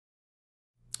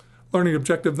Learning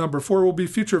objective number 4 will be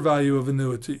future value of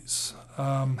annuities.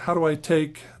 How do I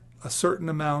take a certain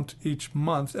amount each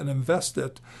month and invest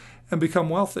it and become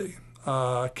wealthy?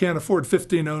 I can't afford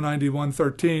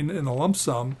 $15,091.13 in a lump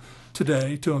sum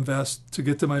today to invest to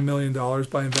get to my $1 million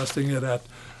by investing it at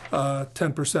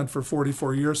 10% for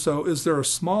 44 years. So is there a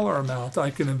smaller amount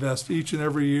I can invest each and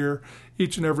every year,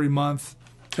 each and every month,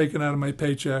 taken out of my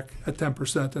paycheck at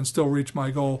 10% and still reach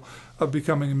my goal of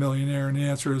becoming a millionaire? And the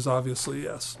answer is obviously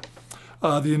yes.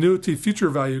 The annuity future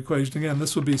value equation, again,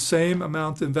 this would be same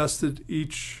amount invested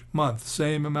each month,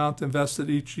 same amount invested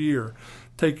each year,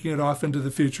 taking it off into the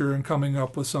future and coming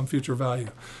up with some future value.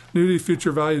 Annuity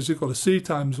future value is equal to C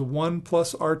times 1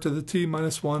 plus R to the T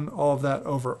minus 1, all of that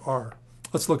over R.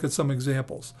 Let's look at some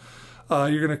examples.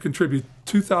 You're going to contribute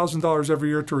 $2,000 every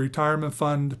year to a retirement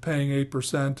fund, paying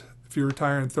 8%. If you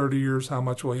retire in 30 years, how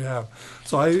much will you have?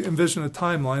 So I envision a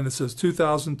timeline that says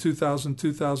 2,000, 2,000,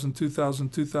 2,000, 2,000,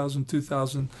 2,000,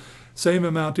 2,000, same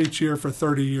amount each year for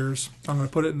 30 years. I'm going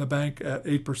to put it in the bank at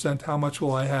 8%. How much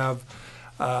will I have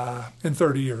in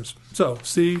 30 years? So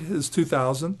C is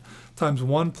 2,000 times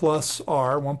 1 plus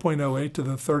R, 1.08 to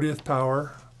the 30th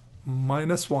power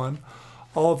minus 1,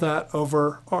 all of that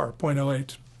over R,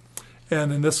 0.08.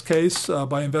 And in this case,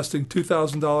 by investing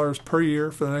 $2,000 per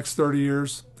year for the next 30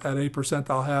 years at 8%,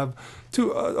 I'll have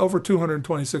over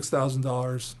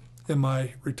 $226,000 in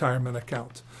my retirement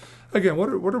account. Again, what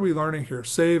are we learning here?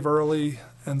 Save early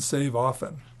and save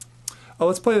often.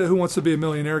 Let's play the Who Wants to Be a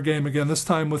Millionaire game again, this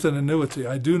time with an annuity.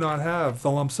 I do not have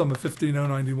the lump sum of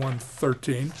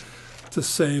 $15,091.13 to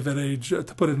save at to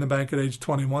put it in the bank at age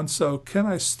 21. So can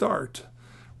I start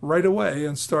right away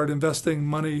and start investing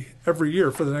money every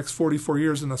year for the next 44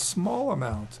 years in a small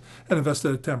amount and invest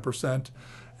it at 10%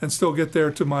 and still get there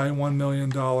to my $1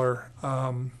 million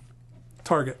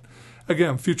target?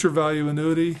 Again, future value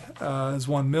annuity is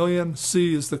 $1 million.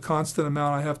 C is the constant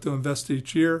amount I have to invest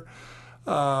each year,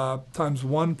 times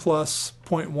 1 plus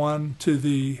 0.1 to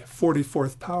the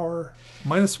 44th power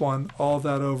minus 1, all of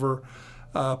that over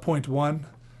 0.1.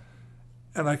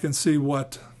 And I can see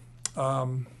what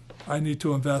I need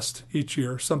to invest each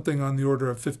year, something on the order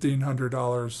of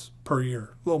 $1,500 per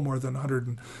year, a little more than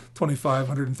 $125,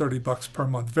 $130 per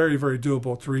month. Very, very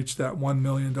doable to reach that $1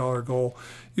 million goal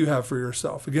you have for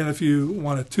yourself. Again, if you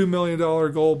want a $2 million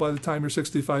goal by the time you're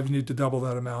 65, you need to double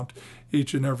that amount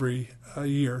each and every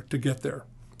year to get there.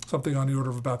 Something on the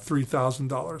order of about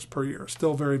 $3,000 per year.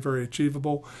 Still very, very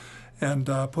achievable. And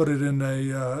put it in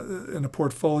a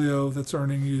portfolio that's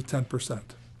earning you 10%.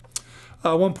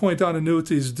 One point on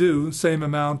annuities due, same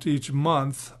amount each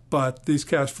month, but these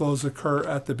cash flows occur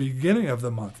at the beginning of the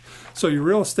month. So your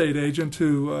real estate agent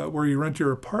where you rent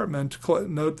your apartment,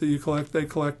 note that they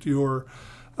collect your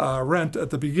rent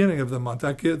at the beginning of the month.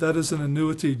 That is an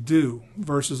annuity due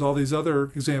versus all these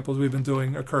other examples we've been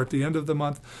doing occur at the end of the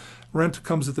month. Rent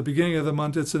comes at the beginning of the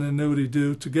month. It's an annuity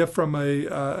due. To get from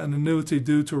an annuity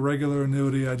due to a regular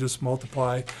annuity, I just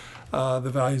multiply the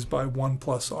values by 1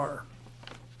 plus R.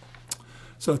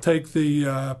 So take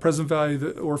the present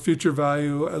value or future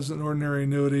value as an ordinary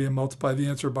annuity and multiply the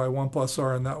answer by 1 plus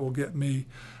R, and that will get me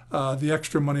the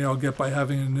extra money I'll get by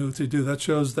having an annuity due. That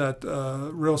shows that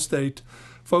real estate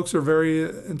folks are very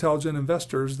intelligent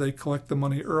investors. They collect the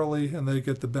money early and they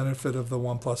get the benefit of the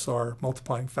 1 plus R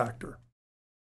multiplying factor.